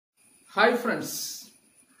Hi friends,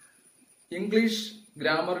 English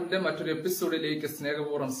ഗ്രാമറിന്റെ മറ്റൊരു എപ്പിസോഡിലേക്ക്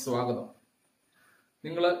സ്നേഹപൂർവ്വം സ്വാഗതം.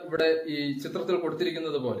 നിങ്ങൾ ഇവിടെ ഈ ചിത്രത്തിൽ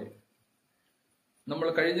കൊടുത്തിരിക്കുന്നത് പോലെ നമ്മൾ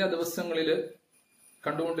കഴിഞ്ഞ ദിവസങ്ങളിൽ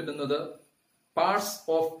കണ്ടുകൊണ്ടിരുന്നത് പാർട്സ്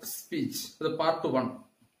ഓഫ് സ്പീച്ച്, അത് പാർട്ട് 1.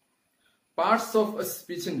 പാർട്സ് ഓഫ്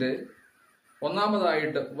സ്പീച്ചിന്റെ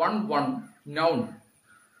ഒന്നാമതായിട്ട് 1 നൗൺ,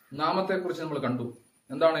 നാമത്തെ കുറിച്ച് നമ്മൾ കണ്ടു.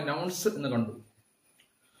 എന്താണ് നൗൺസ് എന്ന് കണ്ടു.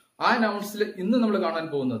 ആ നൗൺസിൽ ഇന്ന് നമ്മൾ കാണാൻ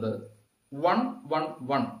പോകുന്നത്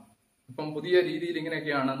 1 ഇപ്പം പുതിയ രീതിയിൽ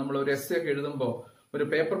ഇങ്ങനെയൊക്കെയാണ്. നമ്മൾ ഒരു എസ്സേ ഒക്കെ എഴുതുമ്പോൾ, ഒരു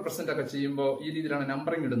പേപ്പർ പ്രസന്റ് ഒക്കെ ചെയ്യുമ്പോൾ ഈ രീതിയിലാണ്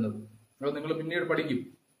നമ്പറിംഗ് ഇടുന്നത്. അത് നിങ്ങൾ പിന്നീട് പഠിക്കും.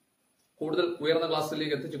 കൂടുതൽ ഉയർന്ന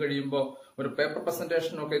ക്ലാസ്സിലേക്ക് എത്തിച്ചു കഴിയുമ്പോൾ ഒരു പേപ്പർ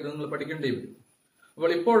പ്രസന്റേഷനൊക്കെ ഇത് നിങ്ങൾ പഠിക്കേണ്ടി വരും. അപ്പോൾ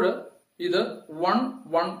ഇപ്പോൾ ഇത് 1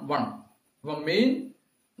 അപ്പൊ മെയിൻ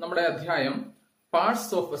നമ്മുടെ അധ്യായം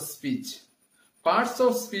parts of speech. Parts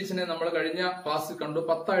of സ്പീച്ചിനെ നമ്മൾ കഴിഞ്ഞ ക്ലാസ്സിൽ കണ്ടു.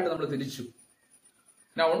 10 നമ്മൾ തിരിച്ചു.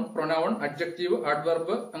 നൗൺ, പ്രൊനൗൺ, അഡ്ജക്റ്റീവ്,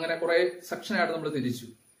 അഡ്വർബ്, അങ്ങനെ കുറെ സെക്ഷനായിട്ട് നമ്മൾ തിരിച്ചു.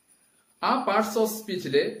 ആ പാർട്സ് ഓഫ്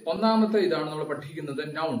സ്പീച്ചിലെ ഒന്നാമത്തെ ഇതാണ് നമ്മൾ പഠിക്കുന്നത്,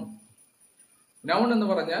 നൗൺ. നൗൺ എന്ന്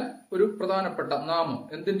പറഞ്ഞാൽ ഒരു പ്രധാനപ്പെട്ട നാമം,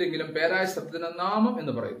 എന്തിന്റെങ്കിലും പേരായ ശബ്ദത്തിന് നാമം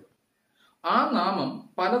എന്ന് പറയും. ആ നാമം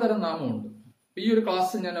പലതരം നാമമുണ്ട്. ഈ ഒരു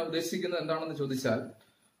ക്ലാസ് ഞാൻ ഉദ്ദേശിക്കുന്നത് എന്താണെന്ന് ചോദിച്ചാൽ,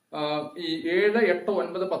 ഈ 7, 8,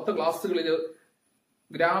 9, 10 ക്ലാസ്സുകളിൽ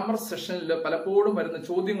ഗ്രാമർ സെഷനിൽ പലപ്പോഴും വരുന്ന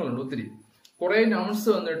ചോദ്യങ്ങളുണ്ട് ഒത്തിരി. കുറെ നൗൺസ്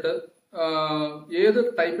വന്നിട്ട് ഏത്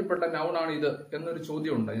ടൈപ്പിൽപ്പെട്ട നൗൺ ആണ് ഇത് എന്നൊരു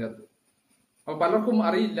ചോദ്യമുണ്ട് അതിനകത്ത്. അപ്പൊ പലർക്കും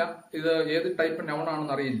അറിയില്ല ഇത് ഏത് ടൈപ്പ് നൗൺ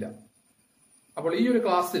ആണെന്ന് അറിയില്ല. അപ്പോൾ ഈ ഒരു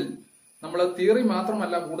ക്ലാസ്സിൽ നമ്മൾ തിയറി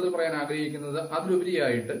മാത്രമല്ല കൂടുതൽ പറയാൻ ആഗ്രഹിക്കുന്നത്,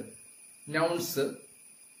 അതിലുപരിയായിട്ട് നൗൺസ്,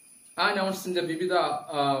 ആ നൗൺസിന്റെ വിവിധ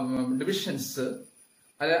ഡിവിഷൻസ്,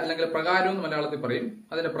 അല്ലെങ്കിൽ പ്രകാരം എന്ന് മലയാളത്തിൽ പറയും,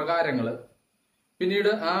 അതിന്റെ പ്രകാരങ്ങള്,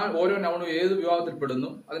 പിന്നീട് ആ ഓരോ നൗണും ഏത്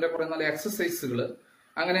വിഭാഗത്തിൽപ്പെടുന്നു, അതിന്റെ കുറെ നല്ല എക്സസൈസുകൾ,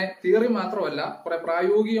 അങ്ങനെ തിയറി മാത്രമല്ല കുറെ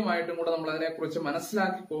പ്രായോഗികമായിട്ടും കൂടെ നമ്മൾ അതിനെക്കുറിച്ച്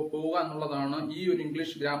മനസ്സിലാക്കി പോവുക എന്നുള്ളതാണ് ഈ ഒരു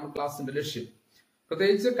ഇംഗ്ലീഷ് ഗ്രാമർ ക്ലാസിന്റെ ലക്ഷ്യം.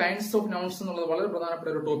 പ്രത്യേകിച്ച് കൈൻഡ്സ് ഓഫ് നൗൺസ് എന്നുള്ളത് വളരെ പ്രധാനപ്പെട്ട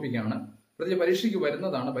ഒരു ടോപ്പിക്കാണ്. പ്രത്യേകിച്ച് പരീക്ഷയ്ക്ക്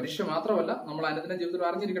വരുന്നതാണ്. പരീക്ഷ മാത്രമല്ല, നമ്മൾ അനുദിന ജീവിതത്തിൽ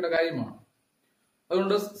അറിഞ്ഞിരിക്കേണ്ട കാര്യമാണ്.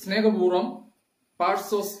 അതുകൊണ്ട് സ്നേഹപൂർവ്വം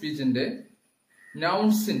പാർട്സ് ഓഫ് സ്പീച്ചിന്റെ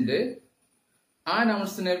നൗൺസിന്റെ ആ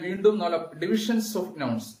നൗൺസിനെ വീണ്ടും ഡിവിഷൻസ് ഓഫ്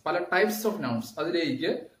നൗൺസ്, പല ടൈപ്സ് ഓഫ് നൗൺസ്,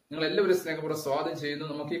 അതിലേക്ക് നിങ്ങൾ എല്ലാവരും സ്നേഹപൂർവ്വം സ്വാഗതം ചെയ്യുന്നു.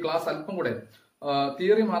 നമുക്ക് ഈ ക്ലാസ് അല്പം കൂടെ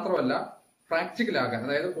തിയറി മാത്രമല്ല പ്രാക്ടിക്കലാകാൻ,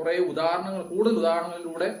 അതായത് കുറെ ഉദാഹരണങ്ങൾ, കൂടുതൽ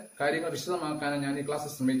ഉദാഹരണങ്ങളിലൂടെ കാര്യങ്ങൾ വിശദമാക്കാനും ഞാൻ ഈ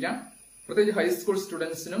ക്ലാസ്സിൽ ശ്രമിക്കാം. പ്രത്യേകിച്ച് ഹൈസ്കൂൾ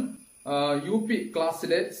സ്റ്റുഡൻസിനും UP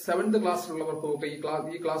ക്ലാസ്സിലെ 7th ക്ലാസ്സിലുള്ളവർക്കും ഒക്കെ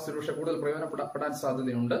ഈ ക്ലാസ് ഒരുപക്ഷെ കൂടുതൽ പ്രയോജനപ്പെടാൻ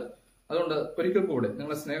സാധ്യതയുണ്ട്. അതുകൊണ്ട് ഒരിക്കൽ കൂടെ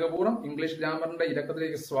നിങ്ങളെ സ്നേഹപൂർവ്വം ഇംഗ്ലീഷ് ഗ്രാമറിന്റെ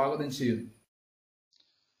ഇലക്കത്തിലേക്ക് സ്വാഗതം ചെയ്യുന്നു.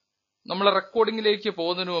 നമ്മൾ റെക്കോർഡിംഗിലേക്ക്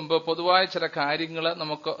പോകുന്നതിന് മുമ്പ് പൊതുവായ ചില കാര്യങ്ങൾ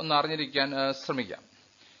നമുക്ക് ഒന്ന് അറിഞ്ഞിരിക്കാൻ ശ്രമിക്കാം.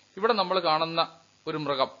 ഇവിടെ നമ്മൾ കാണുന്ന ഒരു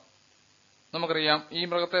മൃഗം, നമുക്കറിയാം ഈ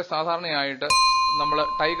മൃഗത്തെ സാധാരണയായിട്ട് നമ്മൾ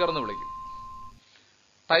ടൈഗർ എന്ന് വിളിക്കും.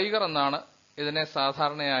 ടൈഗർ എന്നാണ് ഇതിനെ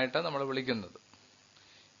സാധാരണയായിട്ട് നമ്മൾ വിളിക്കുന്നത്.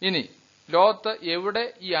 ഇനി ലോകത്ത് എവിടെ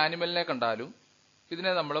ഈ ആനിമലിനെ കണ്ടാലും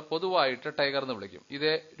ഇതിനെ നമ്മൾ പൊതുവായിട്ട് ടൈഗർ എന്ന് വിളിക്കും.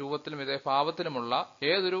 ഇതേ രൂപത്തിലും ഇതേ ഭാവത്തിലുമുള്ള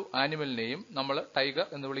ഏതൊരു ആനിമലിനെയും നമ്മൾ ടൈഗർ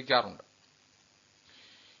എന്ന് വിളിക്കാറുണ്ട്.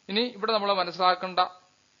 ഇനി ഇവിടെ നമ്മൾ മനസ്സിലാക്കേണ്ട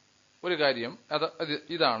ഒരു കാര്യം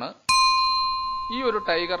ഇതാണ്. ഈ ഒരു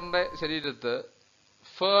ടൈഗറിന്റെ ശരീരത്ത്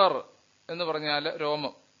ഫേർ എന്ന് പറഞ്ഞാൽ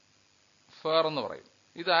രോമം, ഫേർ എന്ന് പറയും.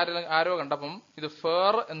 ഇത് ആരോ കണ്ടപ്പം ഇത്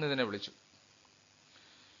ഫേർ എന്ന് ഇതിനെ വിളിച്ചു.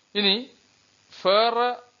 ഇനി ഫേർ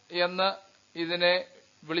എന്ന് ഇതിനെ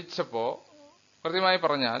വിളിച്ചപ്പോ കൃത്യമായി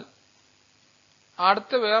പറഞ്ഞാൽ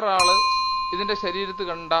അടുത്ത വേറൊരാള് ഇതിന്റെ ശരീരത്ത്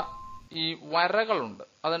കണ്ട ഈ വരകളുണ്ട്,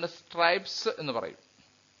 അതിന്റെ സ്ട്രൈപ്സ് എന്ന് പറയും.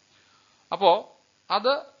 അപ്പോ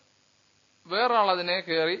അത് വേറൊരാൾ അതിനെ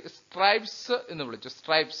കയറി സ്ട്രൈപ്സ് എന്ന് വിളിച്ചു,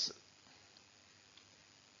 സ്ട്രൈപ്സ്.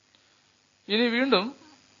 ഇനി വീണ്ടും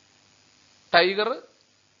ടൈഗർ,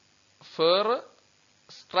 ഫേർ,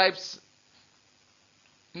 സ്ട്രൈപ്സ്.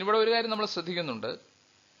 ഇനി ഇവിടെ ഒരു കാര്യം നമ്മൾ ശ്രദ്ധിക്കുന്നുണ്ട്.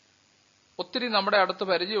 ഒത്തിരി നമ്മുടെ അടുത്ത്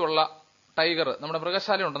പരിചയമുള്ള ടൈഗർ നമ്മുടെ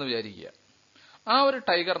മൃഗശാല ഉണ്ടെന്ന് വിചാരിക്കുക. ആ ഒരു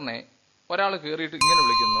ടൈഗറിനെ ഒരാൾ കയറിയിട്ട് ഇങ്ങനെ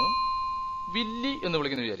വിളിക്കുന്നു, വില്ലി എന്ന്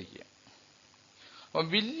വിളിക്കുന്നു വിചാരിക്കുക. അപ്പം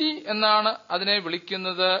വില്ലി എന്നാണ് അതിനെ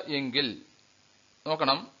വിളിക്കുന്നത് എങ്കിൽ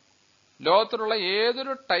നോക്കണം, ലോകത്തിലുള്ള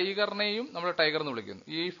ഏതൊരു ടൈഗറിനെയും നമ്മൾ ടൈഗർ എന്ന് വിളിക്കുന്നു,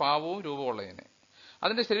 ഈ ഭാവവും രൂപമുള്ളതിനെ.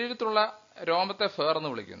 അതിന്റെ ശരീരത്തിലുള്ള രോമത്തെ ഫേർ എന്ന്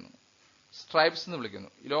വിളിക്കുന്നു, സ്ട്രൈപ്സ് എന്ന് വിളിക്കുന്നു.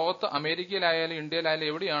 ലോകത്ത് അമേരിക്കയിലായാലും ഇന്ത്യയിലായാലും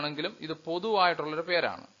എവിടെയാണെങ്കിലും ഇത് പൊതുവായിട്ടുള്ളൊരു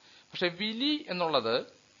പേരാണ്. പക്ഷെ വിലി എന്നുള്ളത്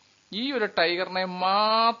ഈ ഒരു ടൈഗറിനെ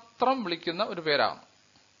മാത്രം വിളിക്കുന്ന ഒരു പേരാണ്.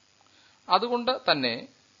 അതുകൊണ്ട് തന്നെ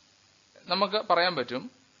നമുക്ക് പറയാൻ പറ്റും,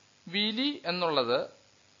 വിലി എന്നുള്ളത്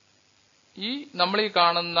ഈ നമ്മൾ ഈ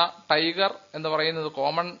കാണുന്ന ടൈഗർ എന്ന് പറയുന്നത്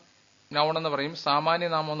കോമൺ നൗൺ എന്ന് പറയും, സാമാന്യ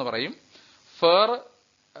നാമം എന്ന് പറയും. ഫേർ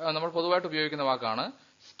നമ്മൾ പൊതുവായിട്ട് ഉപയോഗിക്കുന്ന വാക്കാണ്.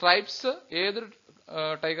 സ്ട്രൈപ്സ് ഏതൊരു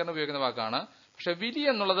ടൈഗറിന് ഉപയോഗിക്കുന്ന വാക്കാണ്. പക്ഷെ വില്ലി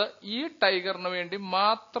എന്നുള്ളത് ഈ ടൈഗറിന് വേണ്ടി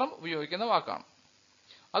മാത്രം ഉപയോഗിക്കുന്ന വാക്കാണ്.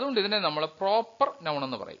 അതുകൊണ്ട് ഇതിനെ നമ്മൾ പ്രോപ്പർ നൗൺ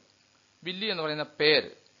എന്ന് പറയും. വില്ലി എന്ന് പറയുന്ന പേര്.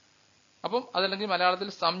 അപ്പം അതല്ലെങ്കിൽ മലയാളത്തിൽ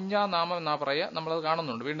സംജ്ഞാനാമം എന്നാ പറയുക. നമ്മളത്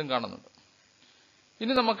കാണുന്നുണ്ട്, വീണ്ടും കാണുന്നുണ്ട്.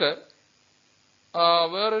 ഇനി നമുക്ക്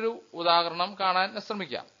വേറൊരു ഉദാഹരണം കാണാൻ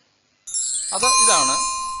ശ്രമിക്കാം. അത് ഇതാണ്.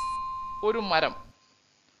 ഒരു മരം.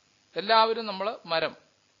 എല്ലാവരും നമ്മൾ മരം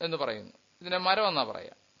എന്ന് പറയുന്നു. ഇതിനെ മരം എന്നാ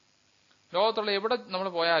പറയാ. ലോകത്തുള്ള എവിടെ നമ്മൾ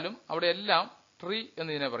പോയാലും അവിടെ എല്ലാം ട്രീ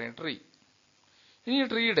എന്ന് ഇതിനെ പറയും. ട്രീ. ഇനി ഈ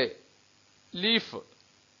ട്രീയുടെ ലീഫ്,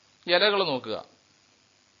 ഇലകൾ നോക്കുക.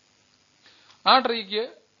 ആ ട്രീക്ക്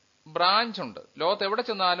ബ്രാഞ്ച് ഉണ്ട്. ലോകത്ത് എവിടെ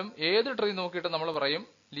ചെന്നാലും ഏത് ട്രീ നോക്കിയിട്ട് നമ്മൾ പറയും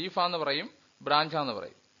ലീഫാന്ന് പറയും, ബ്രാഞ്ചാന്ന്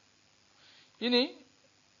പറയും. ഇനി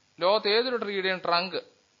ലോകത്ത് ഏതൊരു ട്രീയുടെയും ട്രങ്ക്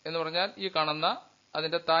എന്ന് പറഞ്ഞാൽ ഈ കാണുന്ന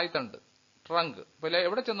അതിന്റെ തായ്തണ്ട്, ട്രങ്ക്. ഇപ്പൊ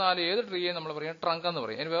എവിടെ ചെന്നാലും ഏത് ട്രീയെ നമ്മൾ പറയും ട്രങ്ക് എന്ന്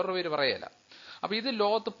പറയും. അതിന് വേറൊരു പേര് പറയല. അപ്പൊ ഇത്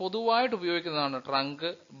ലോകത്ത് പൊതുവായിട്ട് ഉപയോഗിക്കുന്നതാണ് ട്രങ്ക്,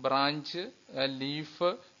 ബ്രാഞ്ച്, ലീഫ്,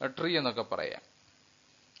 ട്രീ എന്നൊക്കെ പറയാം.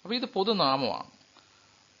 അപ്പൊ ഇത് പൊതുനാമമാണ്.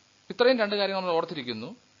 ഇത്രയും രണ്ട് കാര്യങ്ങൾ നമ്മൾ ഓർത്തിരിക്കുന്നു.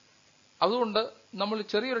 അതുകൊണ്ട് നമ്മൾ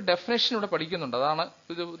ചെറിയൊരു ഡെഫിനേഷൻ ഇവിടെ പഠിക്കുന്നുണ്ട്. അതാണ്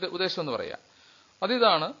ഇത് ഉദ്ദേശം എന്ന് പറയാം.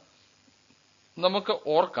 അതിതാണ്, നമുക്ക്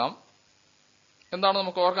ഓർക്കാം. എന്താണ്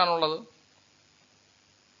നമുക്ക് ഓർക്കാനുള്ളത്?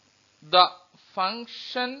 The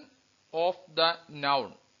function of the noun.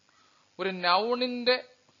 ഒരു നൗണിന്റെ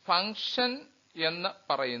ഫങ്ഷൻ എന്ന്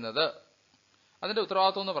പറയുന്നത്, അതിന്റെ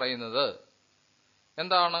ഉത്തരവാദിത്വം എന്ന് പറയുന്നത്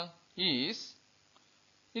എന്താണ്? ഈസ്,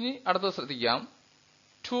 ഇനി അടുത്തത് ശ്രദ്ധിക്കാം,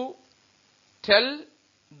 to tell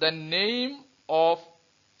the name of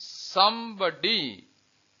somebody.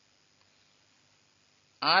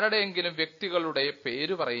 ആരുടെയെങ്കിലും വ്യക്തികളുടെ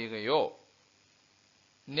പേര് പറയുകയോ.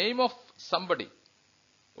 നെയിം ഓഫ് സംബഡി,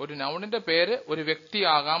 ഒരു നൗണിന്റെ പേര് ഒരു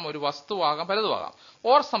വ്യക്തിയാകാം, ഒരു വസ്തുവാകാം, പലതുമാകാം.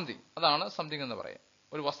 ഓർ സംതിങ്, അതാണ് സംതിങ് എന്ന് പറയാം,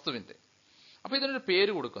 ഒരു വസ്തുവിന്റെ. അപ്പൊ ഇതിനൊരു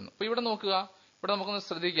പേര് കൊടുക്കുന്നു. അപ്പൊ ഇവിടെ നോക്കുക, ഇവിടെ നമുക്കൊന്ന്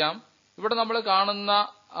ശ്രദ്ധിക്കാം. ഇവിടെ നമ്മൾ കാണുന്ന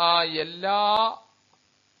എല്ലാ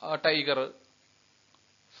ടൈഗർ,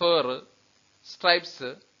 ഫേർ, സ്ട്രൈപ്സ്,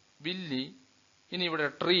 വില്ലി, ഇനി ഇവിടെ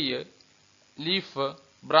ട്രീ, ലീഫ്,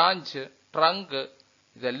 ബ്രാഞ്ച്, ട്രങ്ക്,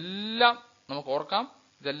 ഇതെല്ലാം നമുക്ക് ഓർക്കാം.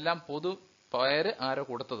 ഇതെല്ലാം പൊതു പേര് ആരോ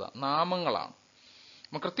കൊടുത്തതാ, നാമങ്ങളാണ്.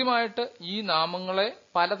 കൃത്യമായിട്ട് ഈ നാമങ്ങളെ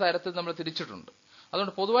പലതരത്തിൽ നമ്മൾ തിരിച്ചിട്ടുണ്ട്.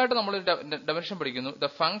 അതുകൊണ്ട് പൊതുവായിട്ട് നമ്മൾ ഡെഫിനിഷൻ പഠിക്കുന്നു. The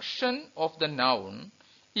function of the noun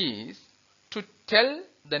is to tell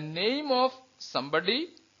the name of somebody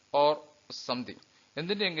or something.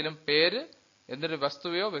 എന്തിന്റെയെങ്കിലും പേര്, എന്തൊരു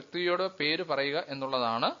വസ്തുവയോ വ്യക്തിയോടോ പേര് പറയുക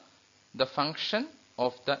എന്നുള്ളതാണ് the function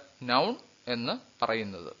of the noun എന്ന്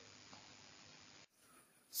പറയുന്നത്.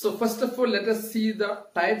 So first of all, let us see the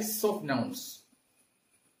types of nouns.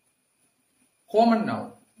 Common noun,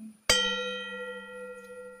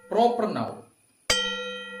 proper noun,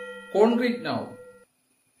 concrete noun,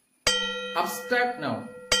 abstract noun,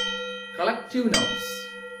 collective nouns.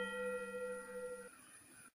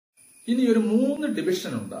 ഇനി ഒരു 3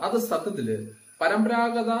 division ഉണ്ട്. അത് സത്യത്തില്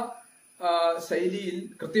പരമ്പരാഗത ശൈലിയിൽ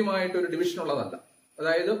കൃത്യമായിട്ട് ഒരു ഡിവിഷൻ ഉള്ളതല്ല.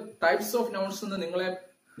 അതായത് ടൈപ്സ് ഓഫ് നൗൺസ് എന്ന്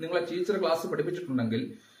നിങ്ങളെ ടീച്ചർ ക്ലാസ് പഠിപ്പിച്ചിട്ടുണ്ടെങ്കിൽ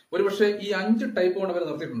ഒരുപക്ഷെ ഈ 5 ടൈപ്പ് കൊണ്ട് അവർ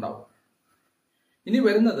നിർത്തിയിട്ടുണ്ടാവും. ഇനി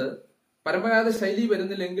വരുന്നത് പരമ്പരാഗത ശൈലി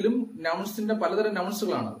വരുന്നില്ലെങ്കിലും നൗൺസിന്റെ പലതരം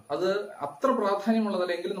നൗൺസുകളാണ്. അത് അത്ര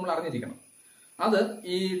പ്രാധാന്യമുള്ളതല്ലെങ്കിലും നമ്മൾ അറിഞ്ഞിരിക്കണം. അത്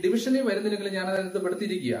ഈ ഡിവിഷനിൽ വരുന്നില്ലെങ്കിൽ ഞാൻ അതിനകത്ത്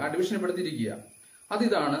പെടുത്തിയിരിക്കുക, ആ ഡിവിഷനിൽ പെടുത്തിയിരിക്കുക.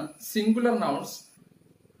 അതിതാണ് singular nouns,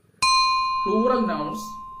 plural nouns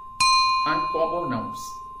and compound nouns.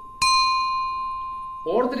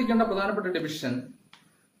 ഓർത്തിരിക്കേണ്ട പ്രധാനപ്പെട്ട ഡിവിഷൻ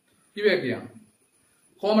ഇവയൊക്കെയാണ്: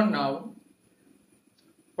 common noun,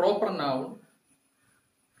 proper noun,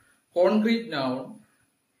 concrete noun,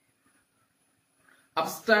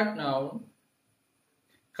 abstract noun,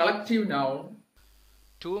 collective noun.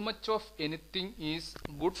 Too much of anything is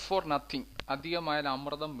good for nothing. അധികമായാൽ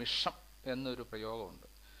അമൃതം വിഷം എന്നൊരു പ്രയോഗമുണ്ട്.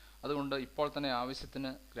 അതുകൊണ്ട് ഇപ്പോൾ തന്നെ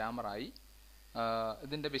ആവശ്യത്തിന് ഗ്രാമറായി.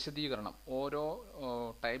 ഇതിന്റെ വിശദീകരണം, ഓരോ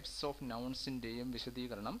ടൈപ്സ് ഓഫ് നൗൺസിന്റെയും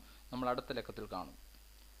വിശദീകരണം നമ്മൾ അടുത്ത ലക്കത്തിൽ കാണും.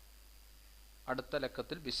 അടുത്ത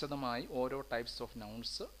ലക്കത്തിൽ വിശദമായി ഓരോ ടൈപ്സ് ഓഫ്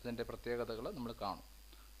നൗൺസ്, ഇതിന്റെ പ്രത്യേകതകൾ നമ്മൾ കാണും.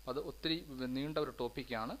 അത് ഒത്തിരി നീണ്ട ഒരു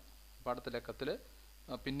ടോപ്പിക്കാണ്. അപ്പോൾ അടുത്ത ലക്കത്തിൽ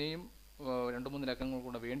പിന്നെയും 2-3 ലക്കങ്ങൾ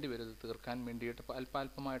കൂടെ വേണ്ടി വരും തീർക്കാൻ വേണ്ടിയിട്ട്.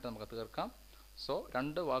 അല്പാൽപമായിട്ട് നമുക്ക് തീർക്കാം. സോ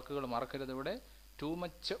 2 വാക്കുകൾ മറക്കരുത് ഇവിടെ. Too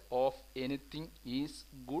much of anything is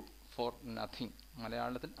good for nothing.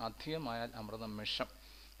 മലയാളത്തിൽ അധികമായാൽ അമൃതം വിഷം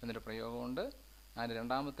എന്നൊരു പ്രയോഗമുണ്ട്. അതിൻ്റെ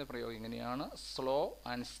രണ്ടാമത്തെ പ്രയോഗം ഇങ്ങനെയാണ്: slow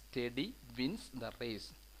and steady wins the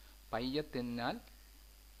race. പയ്യെ തിന്നാൽ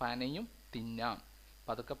പനയും തിന്നാം.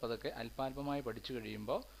 പതുക്കെ പതുക്കെ അല്പാൽപമായി പഠിച്ചു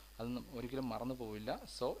കഴിയുമ്പോൾ അതൊന്നും ഒരിക്കലും മറന്നു പോവില്ല.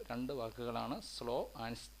 സോ 2 വാക്കുകളാണ്: slow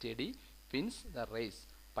and steady wins the race.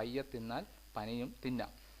 പയ്യെ തിന്നാൽ പനയും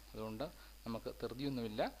തിന്നാം. അതുകൊണ്ട് നമുക്ക്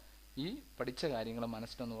ധൃതിയൊന്നുമില്ല. ഈ പഠിച്ച കാര്യങ്ങൾ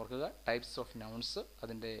മനസ്സിലൊന്ന് ഓർക്കുക. ടൈപ്സ് ഓഫ് നൗൺസ്,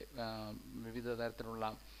 അതിൻ്റെ വിവിധ തരത്തിലുള്ള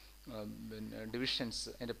ഡിവിഷൻസ്,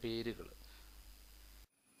 അതിൻ്റെ പേരുകൾ.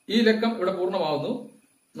 ഈ ലക്കം ഇവിടെ പൂർണ്ണമാവുന്നു.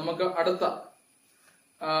 നമുക്ക് അടുത്ത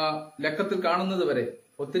ലക്കത്തിൽ കാണുന്നത് വരെ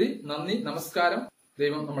ഒത്തിരി നന്ദി, നമസ്കാരം.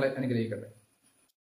 ദൈവം നമ്മളെ അനുഗ്രഹിക്കട്ടെ.